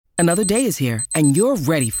Another day is here, and you're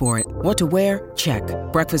ready for it. What to wear? Check.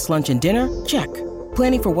 Breakfast, lunch, and dinner? Check.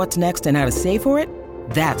 Planning for what's next and how to save for it?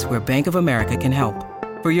 That's where Bank of America can help.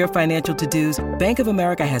 For your financial to-dos, Bank of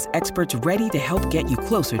America has experts ready to help get you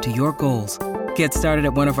closer to your goals. Get started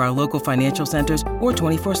at one of our local financial centers or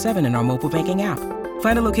 24/7 in our mobile banking app.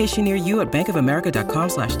 Find a location near you at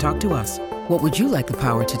bankofamerica.com/talktous. What would you like the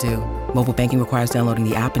power to do? Mobile banking requires downloading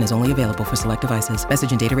the app and is only available for select devices.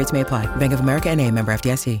 Message and data rates may apply. Bank of America N.A., member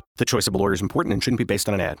FDIC. The choice of a lawyer is important and shouldn't be based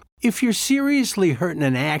on an ad. If you're seriously hurt in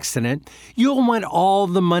an accident, you'll want all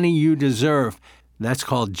the money you deserve. That's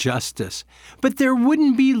called justice. But there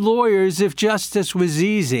wouldn't be lawyers if justice was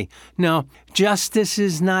easy. No, justice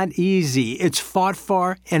is not easy. It's fought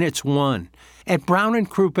for and it's won. At Brown &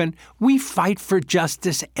 Crouppen, we fight for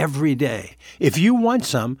justice every day. If you want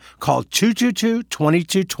some, call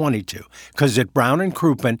 222-2222, because at Brown &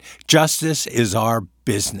 Crouppen, justice is our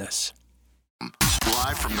business.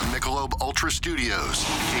 Live from the Michelob Ultra Studios,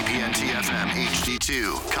 KPNT-FM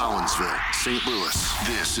HD2, Collinsville, St. Louis.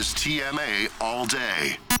 This is TMA All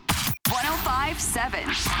Day.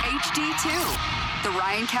 105.7 HD2, the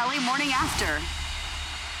Ryan Kelly Morning After.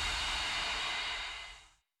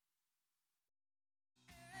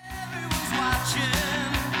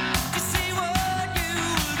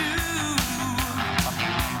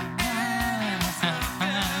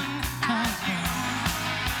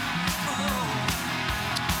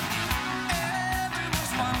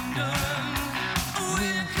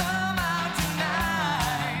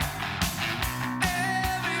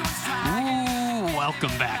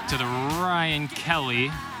 Welcome back to the Ryan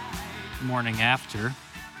Kelly Morning After.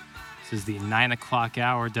 This is the 9 o'clock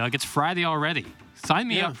hour, Doug. It's Friday already. Sign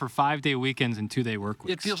me up for 5-day weekends and 2-day work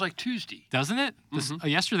weeks. It feels like Tuesday, doesn't it?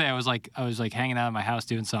 Yesterday I was like hanging out at my house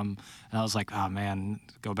doing something, and I was like, oh man,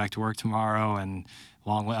 go back to work tomorrow and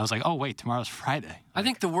long way. I was like, oh wait, tomorrow's Friday. I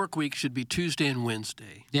think the work week should be Tuesday and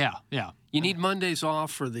Wednesday. Yeah. You need Mondays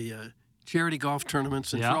off for the charity golf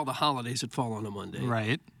tournaments and for all the holidays that fall on a Monday.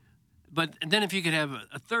 Right. But then if you could have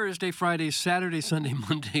a Thursday, Friday, Saturday, Sunday,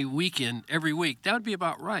 Monday weekend every week, that would be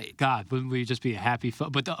about right. God, wouldn't we just be a happy,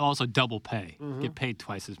 but also double pay, get paid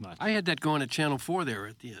twice as much. I had that going at Channel 4 there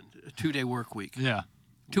at the end, a 2-day work week. Yeah.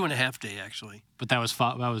 2.5 day, actually. But that was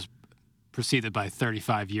preceded by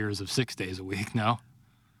 35 years of 6 days a week, no?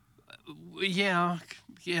 Yeah,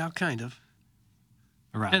 kind of.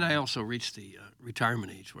 Right. And I also reached the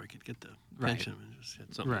retirement age where I could get the pension and just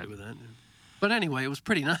had something to do with that. But anyway, it was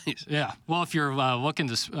pretty nice. Yeah. Well, if you're looking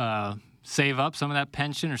to save up some of that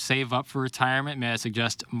pension or save up for retirement, may I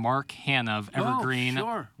suggest Mark Hanna of Evergreen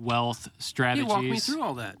Wealth Strategies. He walked me through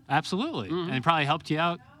all that. Absolutely. And he probably helped you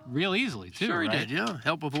out real easily, too, Sure he right? did, yeah.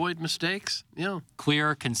 Help avoid mistakes, yeah.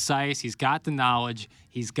 Clear, concise. He's got the knowledge.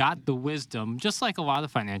 He's got the wisdom, just like a lot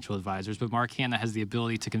of financial advisors. But Mark Hanna has the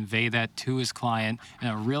ability to convey that to his client in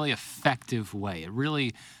a really effective way. It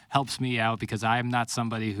really helps me out because I'm not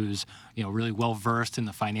somebody who's, really well-versed in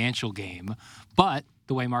the financial game. But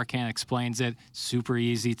the way Mark Hanna explains it, super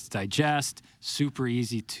easy to digest, super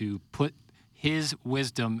easy to put his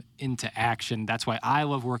wisdom into action. That's why I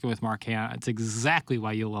love working with Mark Hanna. It's exactly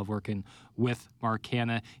why you'll love working with Mark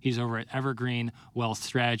Hanna. He's over at Evergreen Wealth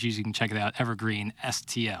Strategies. You can check it out,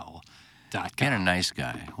 evergreenstl.com. And a nice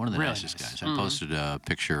guy, one of the Really nicest nice. guys. I posted a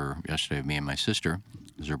picture yesterday of me and my sister.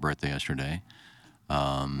 It was her birthday yesterday.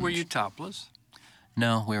 Were you topless?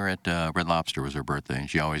 No, we were at Red Lobster. Was her birthday.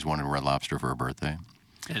 She always wanted Red Lobster for her birthday.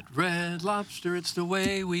 At Red Lobster, it's the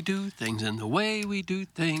way we do things, and the way we do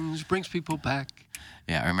things brings people back.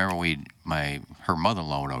 Yeah, I remember her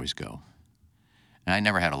mother-in-law would always go. And I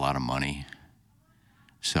never had a lot of money.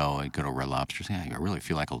 So I'd go to Red Lobster and say, I really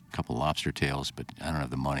feel like a couple of lobster tails, but I don't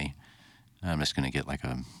have the money. I'm just going to get like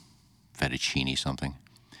a fettuccine something.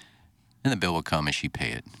 And the bill would come and she'd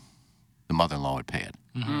pay it. The mother-in-law would pay it.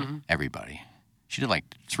 Mm-hmm. Everybody. She did like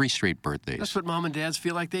 3 straight birthdays. That's what mom and dads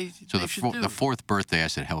feel like they should do. The 4th birthday, I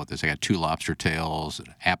said, hell with this. I got 2 lobster tails,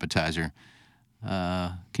 an appetizer.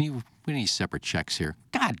 We need separate checks here.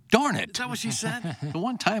 God darn it. Is that what she said? The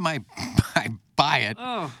one time I buy it.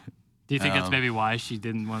 Oh. Do you think that's maybe why she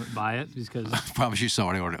didn't want to buy it? Because probably she saw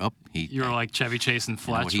what I ordered. You were like Chevy Chase and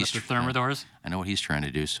Fletch with the Thermidors? I know what he's trying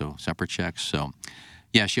to do, so separate checks. So,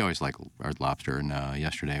 yeah, she always liked Red Lobster. And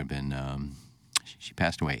yesterday had been, she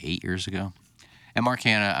passed away 8 years ago. And Mark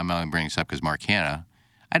Hanna, I'm only bringing this up because Mark Hanna,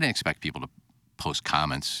 I didn't expect people to post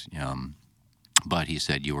comments, but he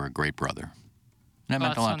said, you were a great brother. And that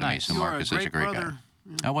meant a lot to me. So Mark is such a great guy.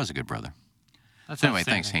 I was a good brother. So anyway,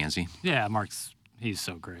 thanks, Hansy. Yeah, he's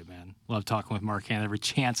so great, man. Love talking with Mark Hanna every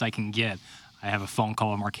chance I can get. I have a phone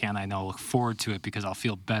call with Mark Hanna. I know I'll look forward to it because I'll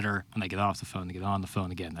feel better when I get off the phone to get on the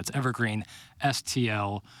phone again. That's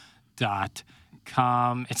evergreenstl.com.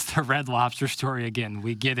 It's the Red Lobster story again.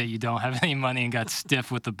 We get it. You don't have any money and got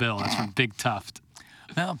stiff with the bill. That's from Big Tuft.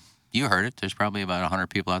 Well, you heard it. There's probably about 100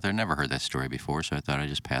 people out there never heard that story before, so I thought I'd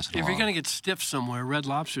just pass it along. If you're going to get stiff somewhere, Red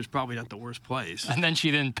Lobster's probably not the worst place. And then she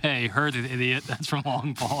didn't pay. Her, the idiot. That's from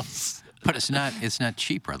Long Balls. But it's not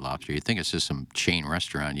cheap, Red Lobster. You'd think it's just some chain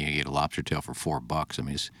restaurant. You get a lobster tail for $4. I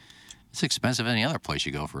mean, it's expensive any other place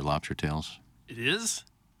you go for lobster tails. It is?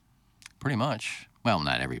 Pretty much. Well,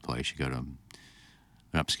 not every place. You go to an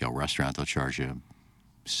upscale restaurant, they'll charge you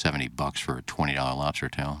 $70 for a $20 lobster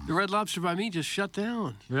tail. The Red Lobster by me just shut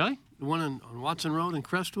down. Really? The one on Watson Road in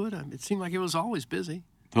Crestwood. It seemed like it was always busy.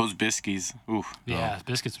 Those biscuits. Ooh. Yeah,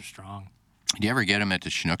 biscuits are strong. Do you ever get them at the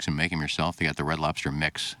Chinooks and make them yourself? They got the Red Lobster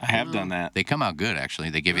mix. I have done that. They come out good, actually.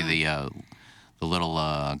 They give you the little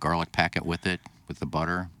garlic packet with it, with the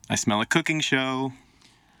butter. I smell a cooking show.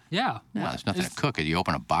 Yeah. No, there's nothing to cook it. You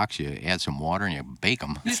open a box, you add some water, and you bake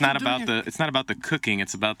them. It's not about the cooking.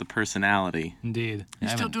 It's about the personality. Indeed. You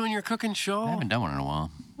still doing your cooking show? I haven't done one in a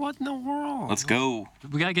while. What in the world? Let's go.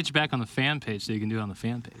 We got to get you back on the fan page so you can do it on the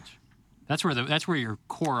fan page. That's where your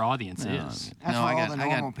core audience is. That's where all the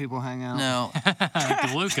normal people hang out. No.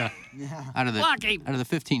 DeLuca. Yeah. Out of the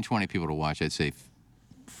 15, 20 people to watch, I'd say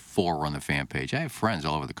 4 were on the fan page. I have friends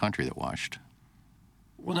all over the country that watched.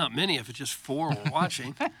 Well, not many if it's just 4 were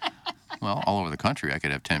watching. Well, all over the country. I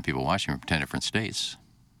could have 10 people watching from 10 different states.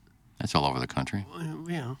 That's all over the country.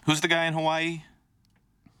 Yeah. Who's the guy in Hawaii?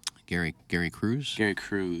 Gary Cruz. Gary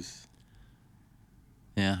Cruz.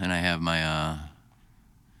 Yeah, and I have my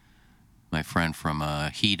my friend from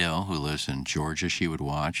Hedo who lives in Georgia. She would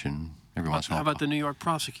watch, and every once in a while. How about the New York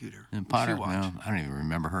prosecutor? And Potter. Well, I don't even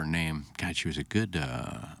remember her name. God, she was a good.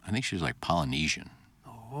 I think she was like Polynesian.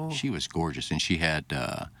 Oh. She was gorgeous, and she had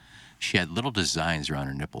little designs around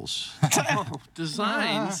her nipples.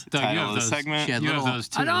 Designs? Title of the segment. She had You little. have those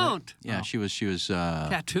too. I don't. Yeah, she was.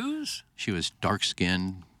 Tattoos? She was dark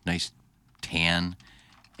skinned, nice tan,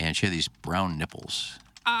 and she had these brown nipples.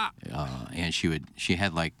 And she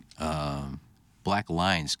had like black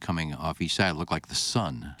lines coming off each side, looked like the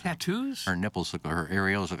sun. Tattoos? Her nipples her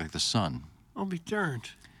areolas looked like the sun. I'll be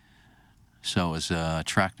darned. So it was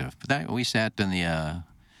attractive. But we sat in the,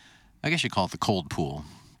 I guess you call it the cold pool.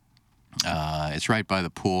 It's right by the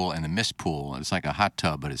pool and the mist pool. It's like a hot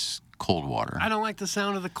tub, but it's cold water. I don't like the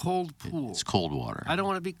sound of the cold pool. It's cold water. I don't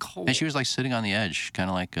want to be cold. And she was like sitting on the edge, kind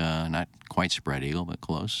of like not quite spread eagle, but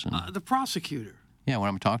close. And, the prosecutor. yeah,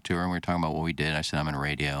 when I talked to her and we were talking about what we did, I said, I'm in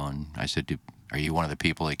radio. And I said, are you one of the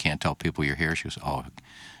people that can't tell people you're here? She goes,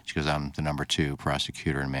 I'm the number 2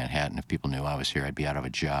 prosecutor in Manhattan. If people knew I was here, I'd be out of a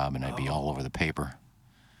job and I'd be all over the paper.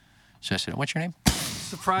 So I said, what's your name?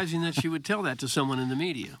 Surprising that she would tell that to someone in the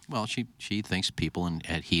media. Well, she thinks people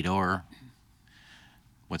at Hedo are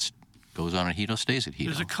what goes on at Hedo stays at Hedo.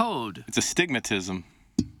 There's a code. It's a stigmatism.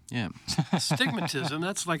 Yeah. Stigmatism,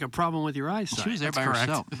 that's like a problem with your eyesight. She was there by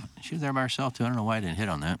herself. She was there by herself, too. I don't know why I didn't hit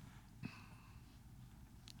on that.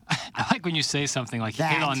 I like when you say something like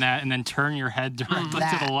hit on that and then turn your head directly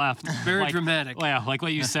to the left. Very dramatic. Yeah, like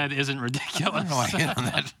what you said isn't ridiculous. I don't know why I hit on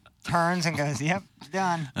that. Turns and goes, yep,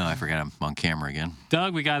 done. Oh, I forgot I'm on camera again.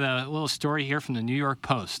 Doug, we got a little story here from the New York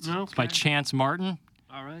Post. Okay. It's by Chance Martin.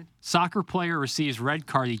 All right. Soccer player receives red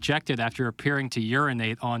card ejected after appearing to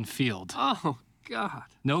urinate on field. Oh, God.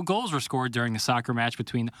 No goals were scored during the soccer match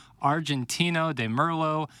between Argentino de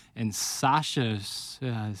Merlo and Saka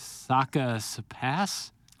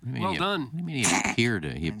Sapas. Well done. What do you mean he appeared to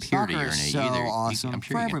Soccer urinate? is so awesome I'm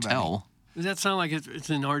sure for you can everybody. tell. Does that sound like it's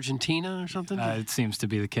in Argentina or something? It seems to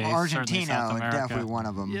be the case. Certainly South Argentina, America. definitely one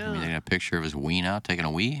of them. Yeah. I mean, they got a picture of his ween out, taking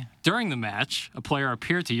a wee. During the match, a player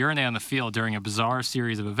appeared to urinate on the field during a bizarre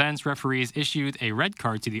series of events. Referees issued a red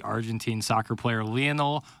card to the Argentine soccer player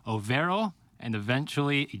Lionel Overo and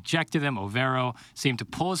eventually ejected him. Overo seemed to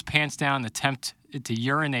pull his pants down and attempt to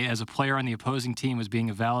urinate as a player on the opposing team was being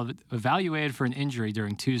evaluated for an injury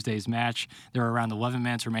during Tuesday's match. There were around 11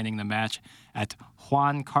 minutes remaining in the match at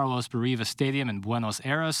Juan Carlos Barriva Stadium in Buenos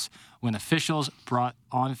Aires when officials brought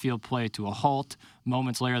on-field play to a halt.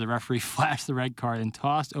 Moments later, the referee flashed the red card and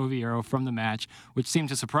tossed Oviedo from the match, which seemed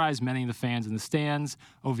to surprise many of the fans in the stands.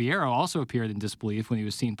 Oviedo also appeared in disbelief when he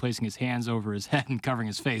was seen placing his hands over his head and covering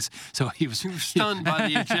his face. So he was stunned by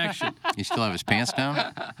the ejection. You still have his pants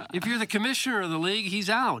down? If you're the commissioner of the league, he's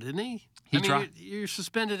out, isn't he? You're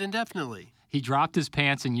suspended indefinitely. He dropped his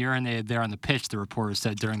pants and urinated there on the pitch, the reporter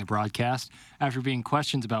said during the broadcast. After being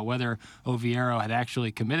questioned about whether Oviedo had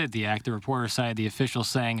actually committed the act, the reporter cited the official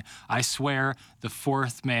saying, "I swear the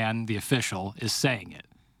fourth man, the official, is saying it."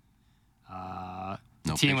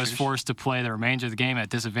 The team was forced to play the remainder of the game at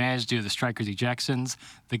disadvantage due to the striker's ejections.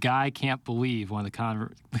 The guy can't believe, one of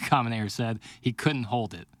the commentators said, he couldn't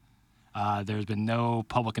hold it. There's been no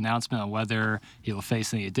public announcement on whether he will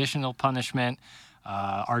face any additional punishment.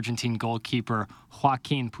 Argentine goalkeeper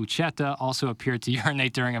Joaquin Pucheta also appeared to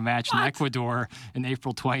urinate during a match in Ecuador in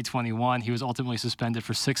April 2021. He was ultimately suspended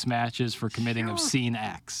for 6 matches for committing obscene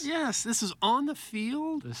acts. Yes, this is on the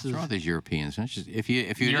field. What's wrong with these Europeans? If you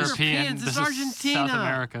Europeans, this is Argentina.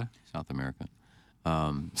 South America.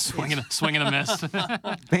 Swing and a miss.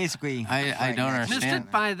 Basically, I don't understand. Missed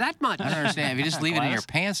it by that much. I don't understand. If you just leave it in your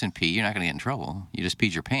pants and pee, you're not going to get in trouble. You just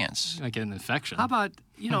peed your pants. You might get an infection. How about,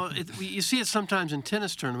 you see it sometimes in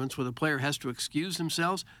tennis tournaments where the player has to excuse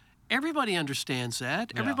themselves. Everybody understands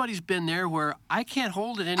that. Yeah. Everybody's been there where I can't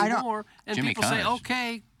hold it anymore. And Jimmy people Connors. say,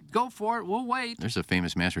 okay, go for it. We'll wait. There's a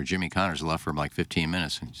famous match where Jimmy Connors left for like 15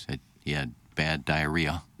 minutes and he said he had bad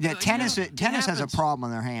diarrhea. Yeah, tennis has a problem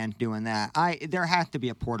on their hand doing that. There has to be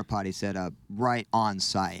a porta potty set up right on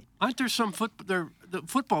site. Aren't there some the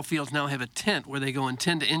football fields now have a tent where they go and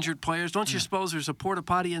tend to injured players? Don't you suppose there's a porta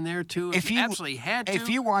potty in there too? If you absolutely had to. If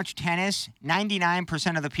you watch tennis,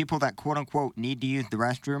 99% of the people that quote unquote need to use the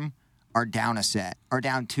restroom are down a set, or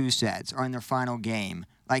down 2 sets, or in their final game.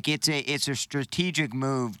 Like it's a strategic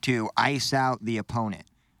move to ice out the opponent.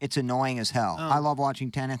 It's annoying as hell. I love watching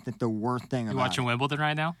tennis. That's the worst thing about it. You watching Wimbledon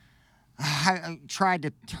right now? I tried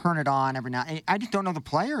to turn it on every now. I just don't know the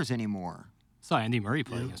players anymore. Saw Andy Murray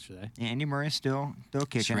playing yesterday. Yeah, Andy Murray's still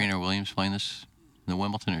kicking. Serena Williams playing this in the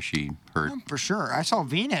Wimbledon, or is she hurt? For sure. I saw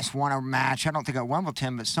Venus won a match. I don't think at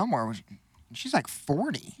Wimbledon, but somewhere. She's like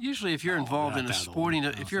 40. Usually, if you're involved in a sporting,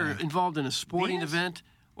 event,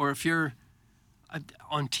 or if you're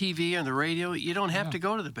on TV or the radio, you don't have to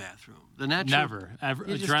go to the bathroom. Never.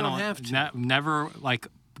 You just don't have to. Never. Like,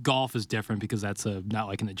 golf is different because that's not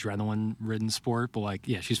like an adrenaline-ridden sport. But like,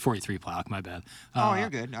 yeah, she's 43, Plock. My bad. You're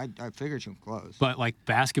good. I figured you were close. But like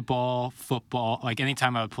basketball, football, like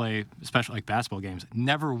anytime I would play, especially like basketball games,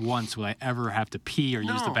 never once would I ever have to pee or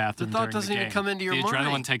use the bathroom. The thought during doesn't the game. even come into your mind. The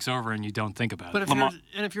adrenaline takes over and you don't think about it.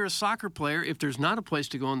 But if you're a soccer player, if there's not a place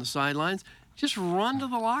to go on the sidelines, just run to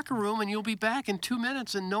the locker room and you'll be back in 2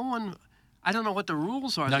 minutes, and no one. I don't know what the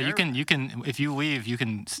rules are. No, there. you can. If you leave, you're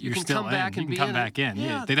still come back in. and You can come back in.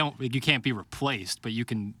 Yeah. They don't. You can't be replaced, but you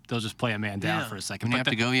can. They'll just play a man down for a second. When you have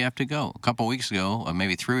to go, you have to go. A couple weeks ago, or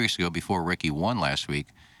maybe 3 weeks ago, before Ricky won last week,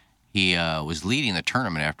 he was leading the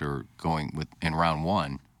tournament after going in round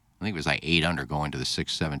 1. I think it was like 8 under going to the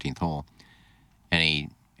 6th, 17th hole, and he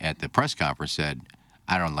at the press conference said,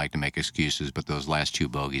 "I don't like to make excuses, but those last 2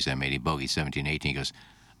 bogeys I made, he bogeyed 17, 18. He goes,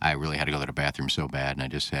 I really had to go to the bathroom so bad, and I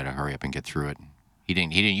just had to hurry up and get through it." He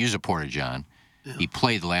didn't use a porta-john. Yeah. He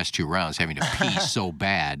played the last 2 rounds having to pee so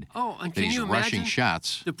bad and that he's you rushing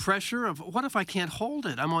shots. The pressure of, what if I can't hold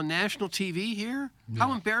it? I'm on national TV here? Yeah.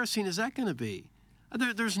 How embarrassing is that going to be?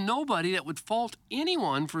 There's nobody that would fault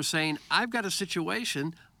anyone for saying, I've got a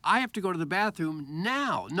situation, I have to go to the bathroom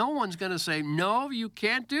now. No one's going to say, no, you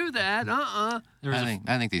can't do that. I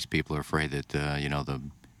think these people are afraid that, the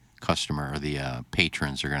customer or the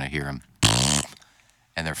patrons are going to hear him.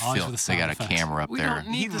 And they're filmed. They got a camera up there. We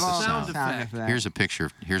don't need the sound effect. Here's a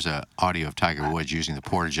picture. Here's an audio of Tiger Woods using the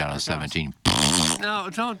porta-john on 17. No,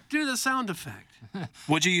 don't do the sound effect.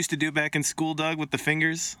 What'd you used to do back in school, Doug, with the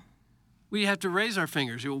fingers? We had to raise our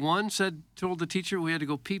fingers. 1 told the teacher we had to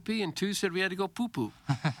go pee-pee, and 2 said we had to go poo-poo.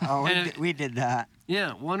 We did that.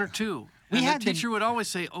 Yeah, 1 or 2. And the teacher would always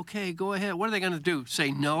say, okay, go ahead. What are they going to do?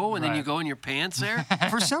 Say no, and then you go in your pants there?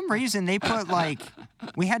 For some reason, they put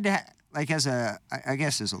we had to, as a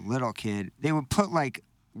little kid, they would put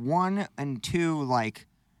 1 and 2,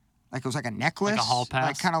 it was like a necklace. Like a hall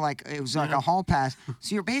pass? It was like a hall pass.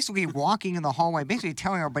 So you're basically walking in the hallway, basically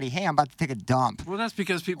telling everybody, hey, I'm about to take a dump. Well, that's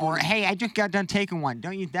because people... Or, hey, I just got done taking one.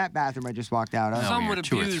 Don't use that bathroom I just walked out of. Some would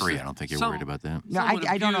 2 or abuse 3. I don't think you're worried about that. No,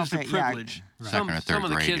 I don't know if it... privilege. Second or third grade, some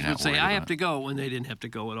of the kids would say, I have it. to go, when they didn't have to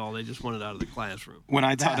go at all. They just wanted out of the classroom. When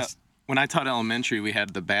I taught elementary, we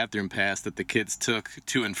had the bathroom pass that the kids took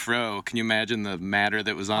to and fro. Can you imagine the matter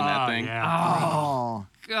that was on that thing? Yeah. Oh,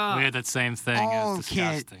 God. We had that same thing. It was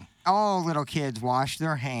disgusting. All little kids wash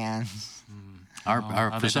their hands.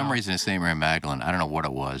 For some reason, it's named Mary Magdalene. I don't know what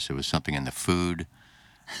it was. It was something in the food.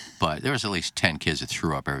 But there was at least 10 kids that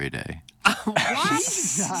threw up every day. What?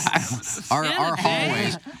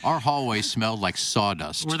 Our hallways smelled like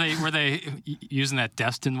sawdust. Were they using that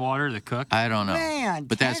destined water to cook? I don't know. Man,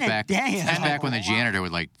 but that's back when the janitor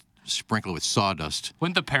would sprinkle it with sawdust.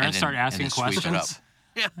 Wouldn't the parents start asking questions?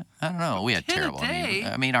 Yeah. I don't know. We had terrible.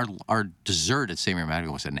 I mean, our dessert at St. Mary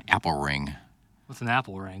Magdalene was an apple ring. What's an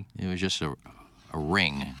apple ring? It was just a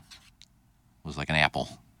ring. was like an apple.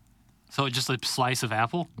 So just a slice of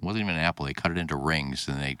apple? It wasn't even an apple. They cut it into rings,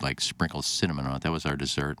 and they like sprinkled cinnamon on it. That was our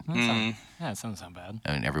dessert. Yeah, it doesn't sound bad.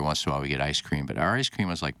 And every once in a while we get ice cream, but our ice cream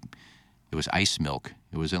was like, it was ice milk.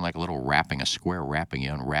 It was in like a little wrapping, a square wrapping.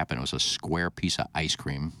 You unwrap it, it was a square piece of ice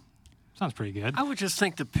cream. Sounds pretty good. I would just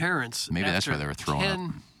think the parents, Maybe that's after why they were throwing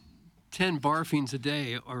up. 10 barfings a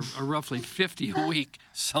day or roughly 50 a week,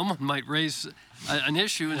 someone might raise an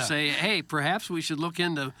issue and say, hey, perhaps we should look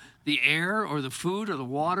into the air or the food or the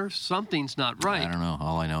water. Something's not right. I don't know.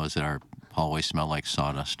 All I know is that our hallway smelled like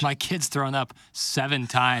sawdust. My kid's thrown up 7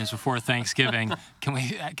 times before Thanksgiving. Can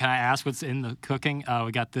I ask what's in the cooking?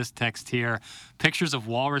 We got this text here. Pictures of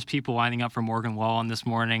walrus people lining up for Morgan Wallen this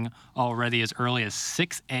morning already as early as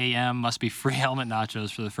 6 a.m. Must be free helmet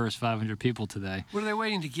nachos for the first 500 people today. What are they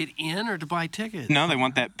waiting to get in or to buy tickets? No, they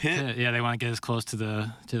want that pit. Yeah, they want to get as close to the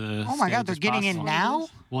Oh my God, they're getting in now?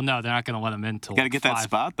 Well, no, they're not going to let them in until Got to get that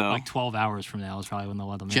spot though. Like 12 hours from now is probably when they'll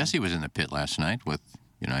let them in. Jesse was in the pit last night with,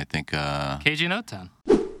 I think... KG and O-Town.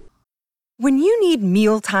 When you need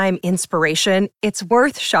mealtime inspiration, it's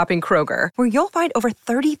worth shopping Kroger, where you'll find over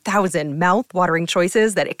 30,000 mouth-watering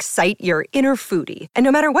choices that excite your inner foodie. And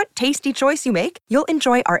no matter what tasty choice you make, you'll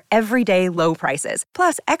enjoy our everyday low prices,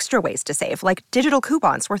 plus extra ways to save, like digital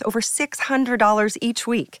coupons worth over $600 each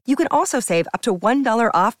week. You can also save up to $1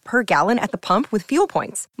 off per gallon at the pump with fuel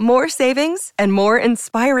points. More savings and more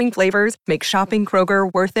inspiring flavors make shopping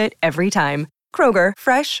Kroger worth it every time. Kroger,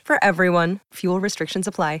 fresh for everyone. Fuel restrictions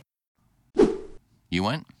apply. You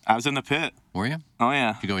went? I was in the pit. Were you? Oh,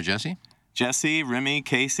 yeah. Did you go with Jesse? Jesse, Remy,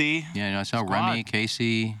 Casey. Yeah, I saw Squad. Remy,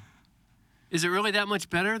 Casey. Is it really that much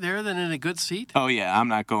better there than in a good seat? Oh, yeah. I'm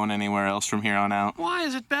not going anywhere else from here on out. Why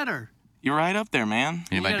is it better? You're right up there, man.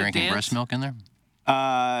 Anybody gotta drinking dance? breast milk in there?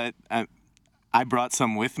 I brought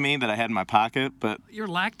some with me that I had in my pocket, but You're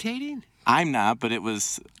lactating? I'm not, but it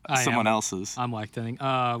was someone am. else's. I'm lactating.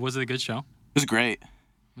 Was it a good show? It was great.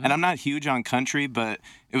 And I'm not huge on country, but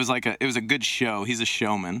it was a good show. He's a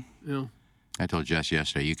showman. Yeah. I told Jess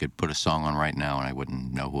yesterday you could put a song on right now and I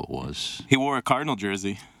wouldn't know who it was. He wore a Cardinal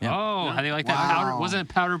jersey. Yeah. Oh, how do you like that Wow. powder? Wasn't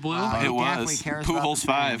it powder blue? Wow. It He was. definitely cares about Pujols the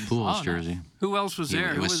 5. fans. Pujols jersey. Who else was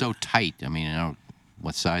there? It Who was so tight. I mean, I don't know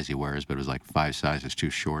what size he wears, but it was like 5 sizes too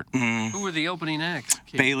short. Who were the opening acts?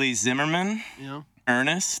 Bailey Zimmerman, Yeah.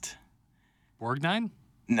 Ernest. Borgnine?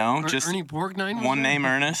 No, just Ernie Borgnine was one there? name,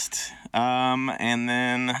 Ernest. And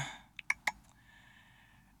then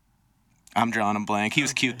I'm drawing a blank. He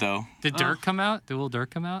was cute though. Did Dirk come out? Did Little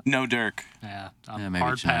Dirk come out? No Dirk. Yeah. Yeah, maybe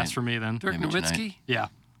hard tonight. pass for me then. Dirk Maybe tonight. Nowitzki? Yeah.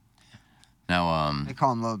 Now, They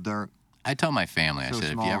call him Little Dirk. I tell my family, I So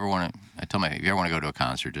said, small. if you ever want to go to a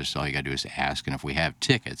concert, just all you got to do is ask, and if we have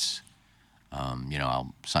tickets,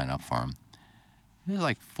 I'll sign up for them. It was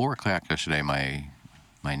like 4 o'clock yesterday.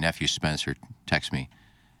 My nephew Spencer texted me,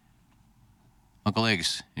 Uncle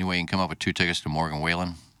Iggs, any way you can come up with 2 tickets to Morgan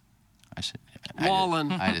Wallen? I said,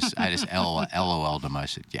 Wallen. I just LOL'd him. I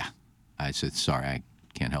said, yeah. I said, sorry, I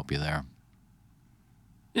can't help you there.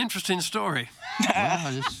 Interesting story.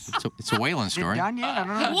 Well, it's a Whalen Is it story. done yet? I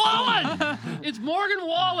don't know. Wallen! It's Morgan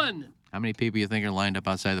Wallen! How many people you think are lined up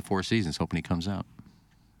outside the Four Seasons hoping he comes out?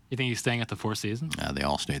 You think he's staying at the Four Seasons? They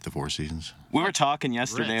all stay at the Four Seasons. We were talking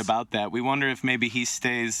yesterday Ritz. about that. We wonder if maybe he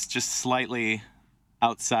stays just slightly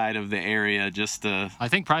outside of the area, just to. I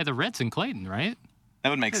think probably the Ritz in Clayton, right? That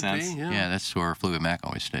would make Could sense. be, Yeah, that's where Fleetwood Mac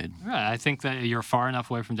always stayed. Right. I think that you're far enough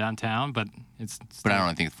away from downtown, but it's. But I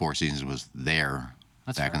don't think the Four Seasons was there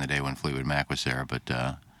That's back fair. in the day when Fleetwood Mac was there. But,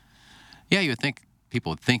 yeah, you would think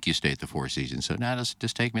people would think you stay at the Four Seasons. So, now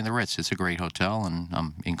just take me to the Ritz. It's a great hotel, and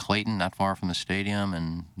I'm in Clayton, not far from the stadium,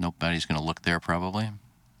 and nobody's going to look there probably.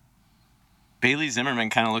 Bailey Zimmerman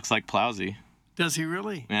kind of looks like Plowsy. Does he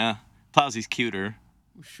really? Yeah. Plowsy's cuter.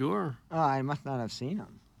 Sure. Oh, I must not have seen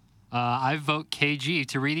him. I vote KG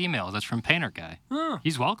to read emails. That's from Painter Guy. Huh.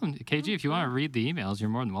 He's welcome. KG, if you want to read the emails, you're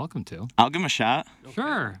more than welcome to. I'll give him a shot.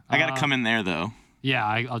 Sure. I got to come in there, though. Yeah,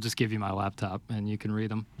 I'll just give you my laptop, and you can read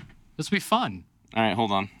them. This will be fun. All right,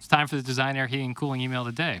 hold on. It's time for the Design Air Heating and Cooling email of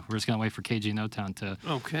the day. We're just going to wait for KG No-Town to...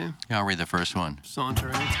 Okay. Yeah, I'll read the first one.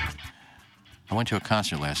 Sauntering. I went to a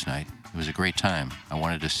concert last night. It was a great time. I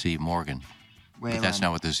wanted to see Morgan. But that's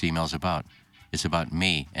not what this email's about. It's about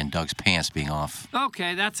me and Doug's pants being off.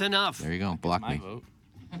 Okay, that's enough. There you go. Block My me. vote.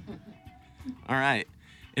 All right.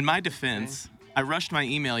 In my defense, I rushed my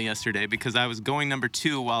email yesterday because I was going number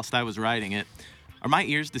 2 whilst I was writing it. Are my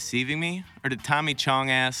ears deceiving me? Or did Tommy Chong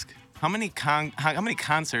ask, how many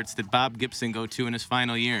concerts did Bob Gibson go to in his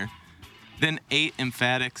final year? Then 8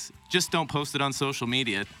 emphatics. Just don't post it on social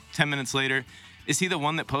media. 10 minutes later, is he the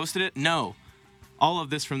one that posted it? No. All of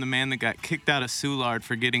this from the man that got kicked out of Soulard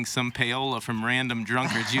for getting some payola from random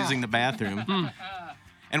drunkards using the bathroom.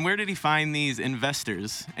 And where did he find these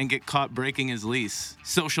investors and get caught breaking his lease?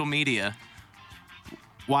 Social media.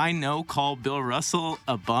 Why no call Bill Russell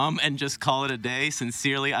a bum and just call it a day?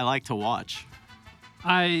 Sincerely, I like to watch.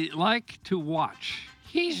 I like to watch.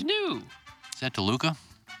 He's new. Is that DeLuca?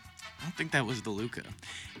 I don't think that was DeLuca.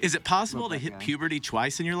 Is it possible to hit puberty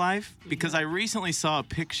twice in your life? Because I recently saw a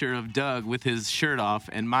picture of Doug with his shirt off,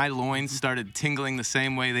 and my loins started tingling the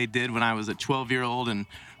same way they did when I was a 12-year-old in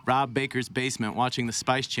Rob Baker's basement watching the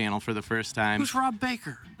Spice Channel for the first time. Who's Rob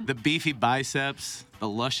Baker? The beefy biceps, the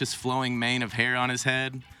luscious flowing mane of hair on his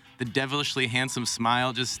head, the devilishly handsome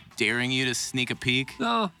smile just daring you to sneak a peek.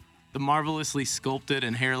 Oh. The marvelously sculpted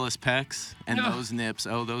and hairless pecs, and those nips.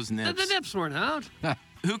 Oh, those nips. The nips weren't out.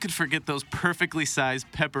 Who could forget those perfectly sized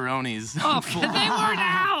pepperonis They weren't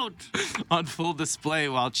out. on full display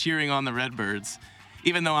while cheering on the Redbirds?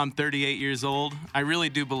 Even though I'm 38 years old, I really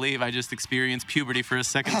do believe I just experienced puberty for a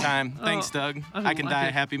second time. Thanks, Doug. I can die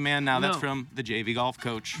a happy man now. That's from the JV golf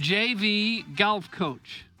coach. JV golf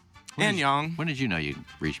coach. And Young. When did you know you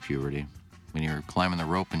reached puberty? When you were climbing the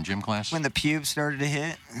rope in gym class? When the pubes started to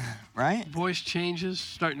hit, right? Voice changes,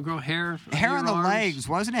 starting to grow hair. Hair on the arms. legs,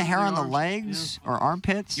 wasn't it? Hair on the legs or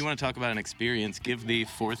armpits? You want to talk about an experience? Give the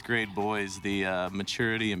fourth grade boys the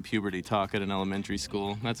maturity and puberty talk at an elementary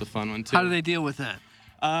school. That's a fun one, too. How do they deal with that?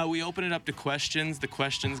 We open it up to questions. The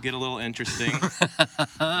questions get a little interesting.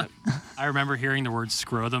 I remember hearing the word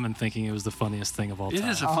scrotum and thinking it was the funniest thing of all time. It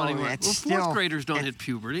is a funny word. it's Well, still- fourth graders don't hit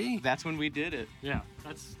puberty. That's when we did it. Yeah,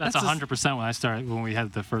 that's 100% when I started, when we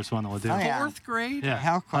had the first one that would do Oh, it. yeah. Fourth grade? Yeah.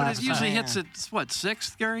 Health But class. it usually hits at, what,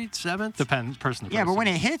 sixth grade, seventh? Depends, person to Yeah, but person. when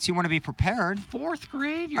it hits, you want to be prepared. Fourth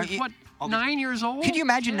grade? You're, Are you- what, 9 years old? Could you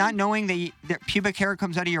imagine 10? not knowing that pubic hair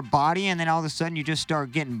comes out of your body and then all of a sudden you just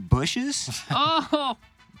start getting bushes? Oh!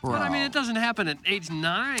 Bro. But I mean, it doesn't happen at age 9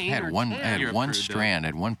 I had or one, 10. I had You're one approved, Doug. strand, I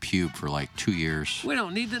had one pube for like 2 years. We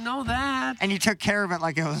don't need to know that. And you took care of it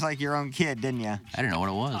like it was like your own kid, didn't you? I didn't know what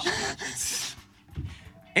it was.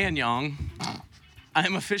 And Young, I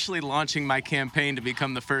am officially launching my campaign to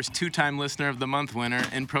become the first two-time Listener of the Month winner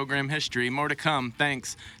in program history. More to come.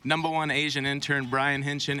 Thanks. #1 Asian intern Brian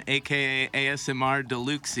Hinchin, a.k.a. ASMR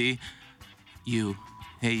Deluxey. You.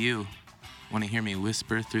 Hey, you. Want to hear me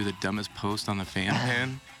whisper through the dumbest post on the fan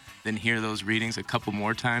pan? Then hear those readings a couple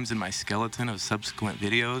more times in my skeleton of subsequent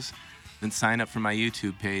videos? Then sign up for my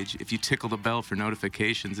YouTube page. If you tickle the bell for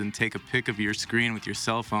notifications and take a pic of your screen with your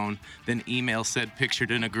cell phone, then email said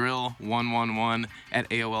pictured in a grill 111 at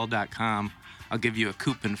AOL.com. I'll give you a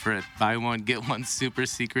coupon for a buy one, get one super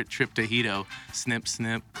secret trip to Hito. Snip,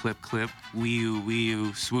 snip, clip, clip,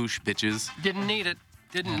 wee-oo, swoosh, bitches. Didn't need it.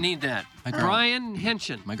 Didn't need that. My girl- Brian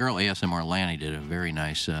Hinchin. My girl ASMR Lanny did a very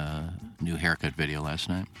nice new haircut video last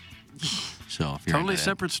night. So if you're Totally into that,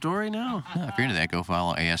 separate story now. if you're into that, go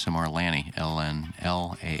follow ASMR Lanny,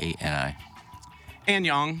 LNLAANI. And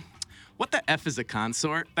Young, what the F is a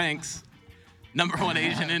consort? Thanks. #1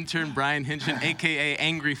 Asian intern Brian Hinchin, a.k.a.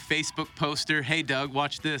 Angry Facebook Poster. Hey, Doug,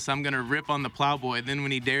 watch this. I'm going to rip on the plowboy. Then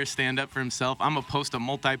when he dares stand up for himself, I'm going to post a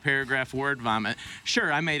multi-paragraph word vomit. Sure,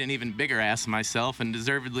 I made an even bigger ass of myself and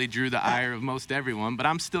deservedly drew the ire of most everyone, but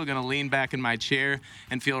I'm still going to lean back in my chair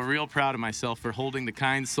and feel real proud of myself for holding the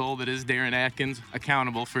kind soul that is Darren Atkins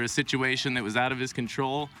accountable for a situation that was out of his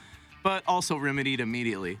control, but also remedied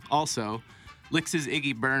immediately. Also, Lix's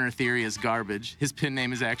Iggy Burner theory is garbage. His pen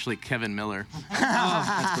name is actually Kevin Miller.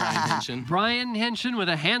 That's Brian Hinchin. Brian Hinchin with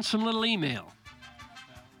a handsome little email.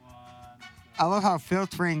 I love how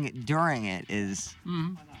filtering during it is.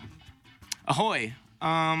 Ahoy.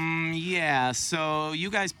 Yeah, so you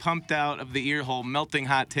guys pumped out of the ear hole melting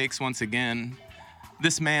hot takes once again.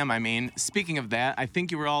 This ma'am, I mean. Speaking of that, I think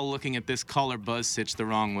you were all looking at this caller buzz sitch the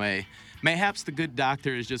wrong way. Mayhaps the good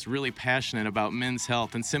doctor is just really passionate about men's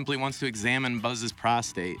health and simply wants to examine Buzz's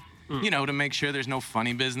prostate. You know, to make sure there's no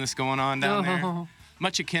funny business going on down there.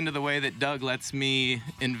 Much akin to the way that Doug lets me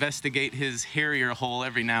investigate his hairier hole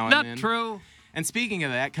every now and then. Not true. And speaking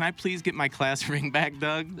of that, can I please get my class ring back,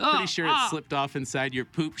 Doug? Pretty sure it slipped off inside your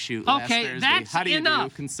poop chute last Thursday. That's How do you enough.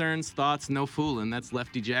 do? Concerns, thoughts, no fooling. That's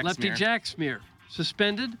Lefty Jack Lefty smear. Jack smear.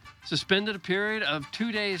 Suspended a period of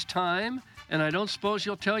 2 days' time, and I don't suppose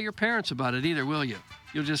you'll tell your parents about it either, will you?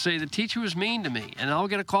 You'll just say, the teacher was mean to me. And I'll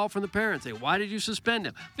get a call from the parents. Say, why did you suspend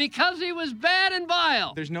him? Because he was bad and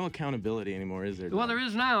vile. There's no accountability anymore, is there? Well, there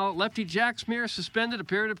is now. Lefty Jack Smear suspended a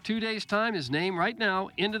period of 2 days' time. His name right now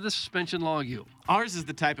into the suspension log. Ours is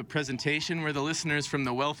the type of presentation where the listeners from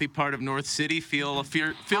the wealthy part of North City feel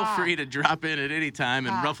free to drop in at any time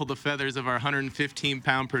and ruffle the feathers of our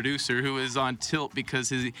 115-pound producer who is on tilt because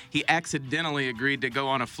he accidentally agreed to go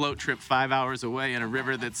on a float trip 5 hours away in a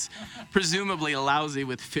river that's presumably lousy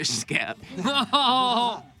with fish scat.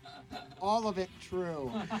 All of it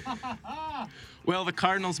true. Well, the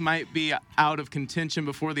Cardinals might be out of contention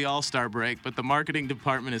before the All-Star break, but the marketing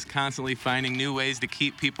department is constantly finding new ways to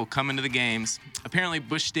keep people coming to the games. Apparently,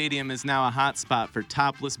 Busch Stadium is now a hot spot for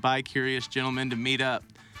topless, bi-curious gentlemen to meet up.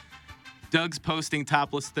 Doug's posting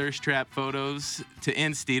topless thirst trap photos to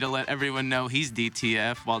Insta to let everyone know he's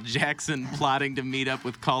DTF, while Jackson plotting to meet up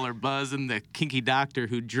with caller Buzz and the kinky doctor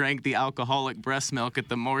who drank the alcoholic breast milk at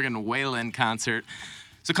the Morgan Whalen concert.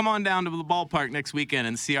 So come on down to the ballpark next weekend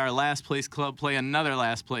and see our last place club play another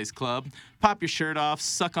last place club. Pop your shirt off,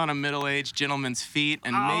 suck on a middle-aged gentleman's feet,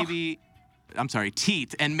 and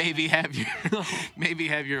teat, and maybe have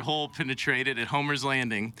your hole penetrated at Homer's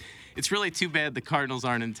Landing. It's really too bad the Cardinals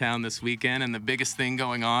aren't in town this weekend, and the biggest thing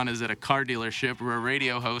going on is at a car dealership where a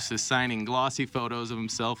radio host is signing glossy photos of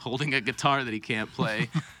himself holding a guitar that he can't play.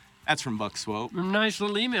 That's from Buck Swope. Nice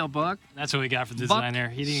little email, Buck. That's what we got for the designer.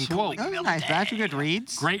 He didn't Swope. Oh, nice. That's good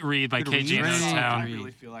reads. Great read by Good KG in reads. Town. I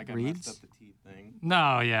really feel like I messed up the teeth thing.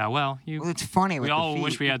 No, yeah, well, it's funny with we all the feet.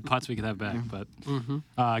 wish we had putts we could have back, but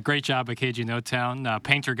great job by KG No Town.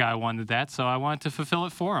 Painter guy wanted that, so I wanted to fulfill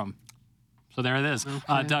it for him. So there it is.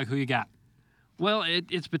 Okay. Doug, who you got? Well,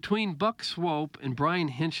 it's between Buck Swope and Brian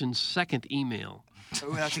Hinchin's second email.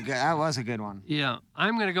 Oh, that was a good one. Yeah,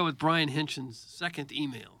 I'm going to go with Brian Hinchin's second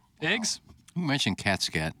email. Eggs? You mentioned cat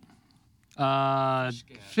scat.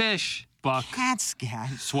 Fish. Buck. Cat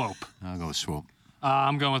scat. Swope. I'll go with Swope.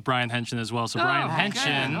 I'm going with Brian Henshin as well. So Brian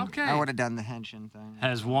Henshin I would have done the Henshin thing.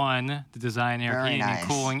 has won the designer Very heating nice. and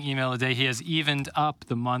cooling email of the day. He has evened up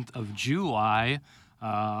the month of July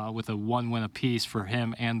with a 1 win apiece for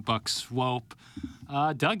him and Buck Swope.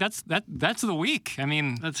 Doug, that's the week. I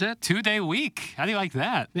mean, that's it. 2-day week. How do you like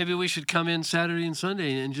that? Maybe we should come in Saturday and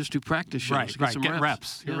Sunday and just do practice shows. Right. Some Get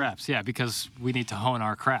reps. Get reps. Yeah, because we need to hone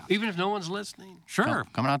our craft. Even if no one's listening. Sure.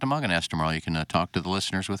 Coming out to Munganast tomorrow, you can talk to the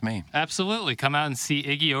listeners with me. Absolutely. Come out and see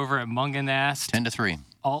Iggy over at Munganast. 10 to 3.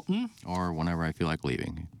 Alton? Or whenever I feel like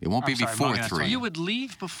leaving. It won't be sorry, before Munganast, 3. You would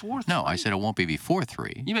leave before 3? No, I said it won't be before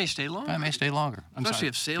 3. You may stay longer. I may stay longer. Especially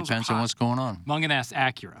if sales Depends are on hot. what's going on. Munganast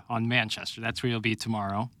Acura on Manchester. That's where you'll be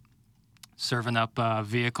tomorrow. Serving up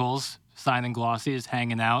vehicles, signing glossies,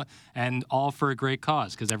 hanging out, and all for a great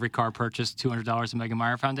cause, because every car purchased $200 to Megan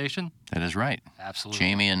Meyer Foundation. That is right. Absolutely.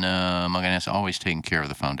 Jamie and Munganast always taking care of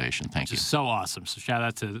the foundation. Thank you. Which is so awesome. So shout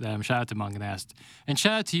out to them, shout out to Munganast, and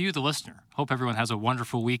shout out to you, the listener. Hope everyone has a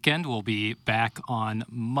wonderful weekend. We'll be back on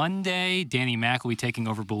Monday. Danny Mack will be taking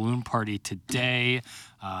over Balloon Party today.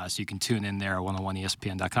 So you can tune in there at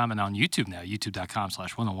 101ESPN.com and on YouTube now,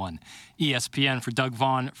 youtube.com/101ESPN. For Doug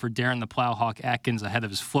Vaughn, for Darren the Plowhawk Atkins ahead of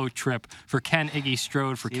his float trip, for Ken Iggy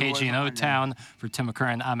Strode, for KG and O-Town, for Tim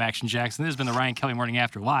McCurran, I'm Action Jackson. This has been the Ryan Kelly Morning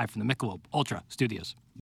After live from the Michelob Ultra Studios.